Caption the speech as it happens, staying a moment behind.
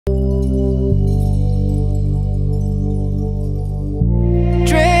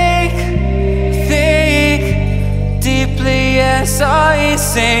saw you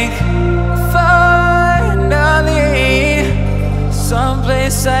sink. Finally,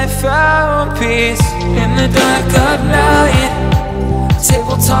 someplace I found peace. In the dark of night,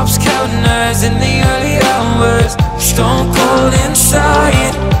 tabletops counting hours in the early hours. Stone cold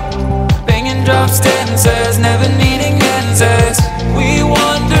inside, banging drops, dancers, never needing answers. We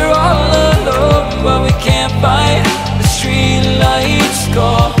wander all alone, but we can't find the street lights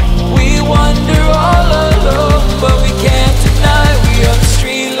call. We wander all alone, but we can't deny we are the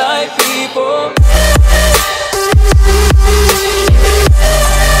street light people.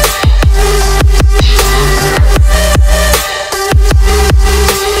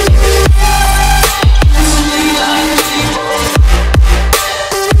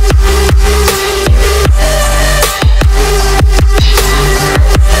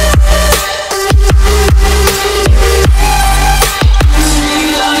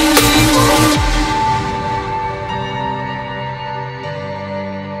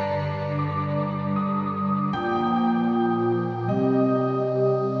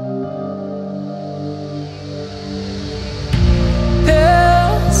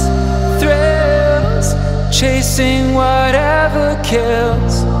 Chasing whatever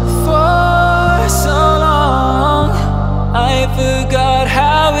kills. For so long I forgot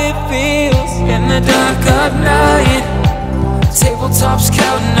how it feels. In the dark of night, tabletops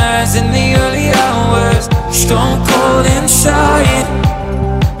counting hours in the early hours. Stone cold inside,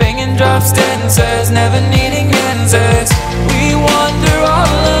 banging drops, dancers, never needing answers. We wander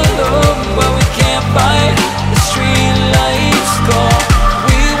all alone, but we can't find the street lights call.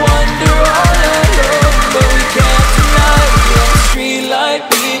 We wander all alone, but we can't deny we are the street light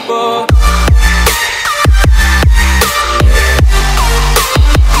people.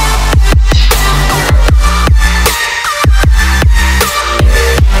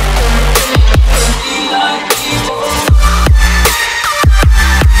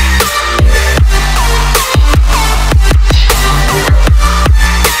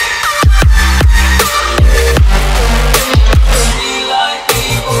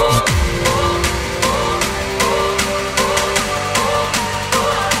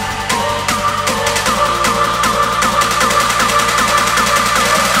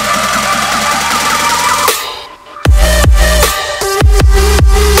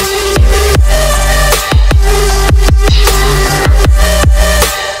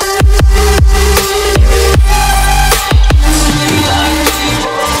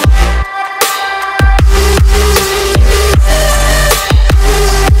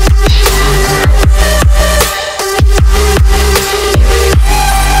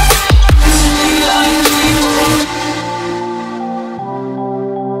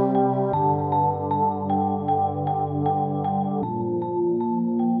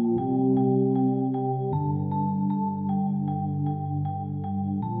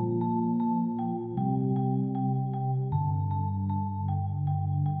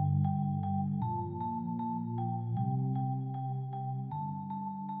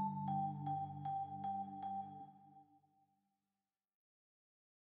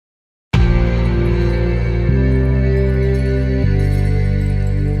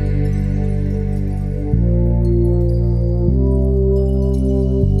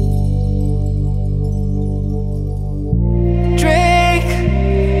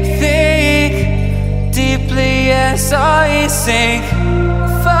 Saw you sink.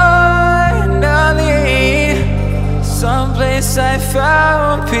 Finally, someplace I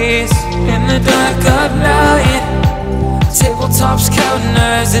found peace. In the dark of night, tabletops counting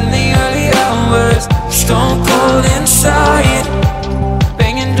hours in the early hours. Stone cold inside,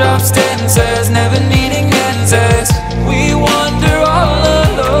 banging drops, dancers, never needing answers. We wander all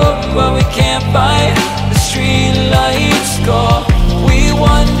alone, but we can't find the street lights call. We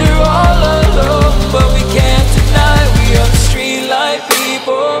wander all alone, but we can't deny we are the street light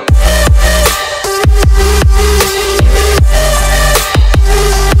people.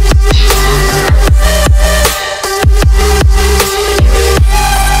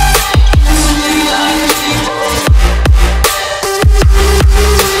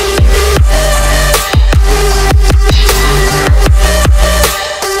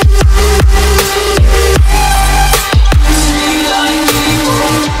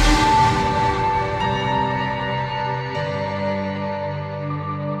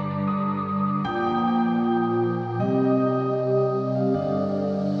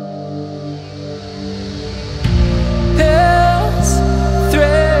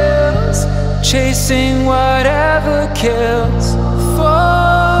 Chasing whatever kills.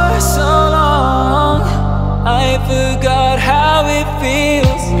 For so long I forgot how it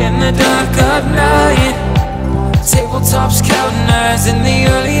feels. In the dark of night, Tabletops, counters in the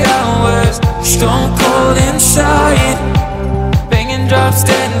early hours, stone cold inside, banging drops,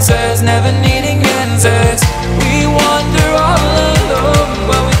 dancers, never needing answers. We wander all alone,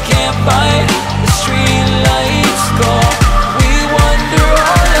 but we can't find the street lights gone. We wander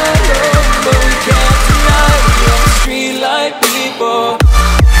all alone, but we can't deny we are the street light people.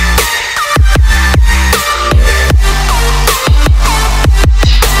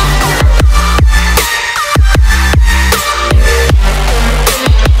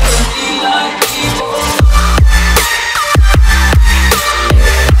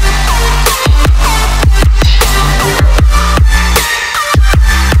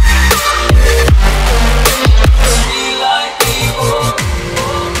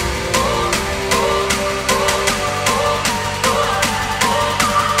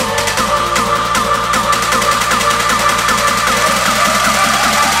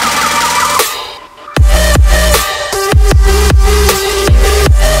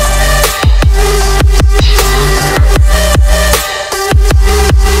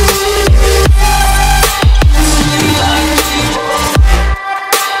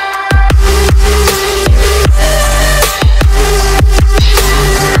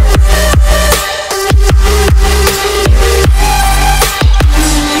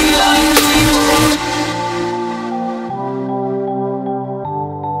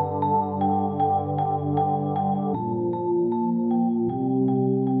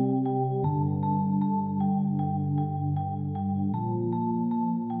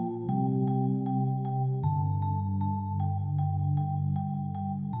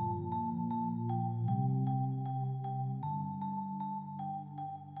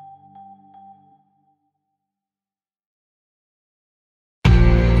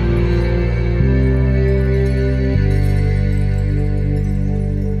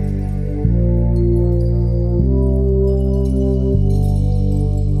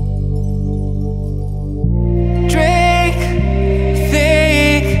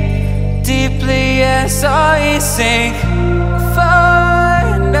 I sink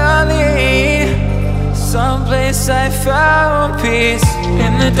finally, someplace I found peace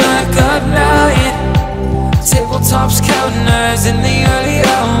in the dark of night. Tabletops, counters in the early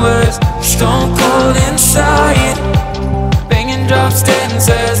hours, stone cold inside, banging drops,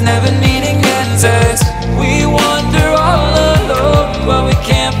 dancers, never needing answers. We wander all alone, but we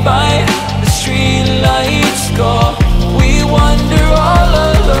can't find the street lights gone. We wander all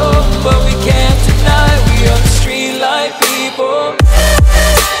alone, but we can't deny we are the street light people.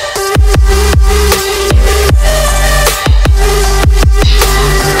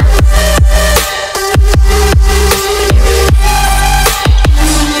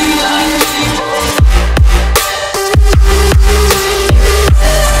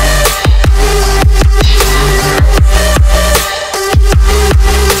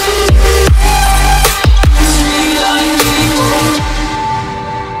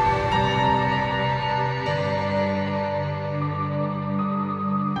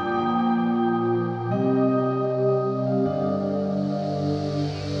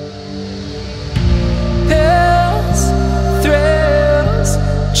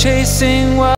 Chasing what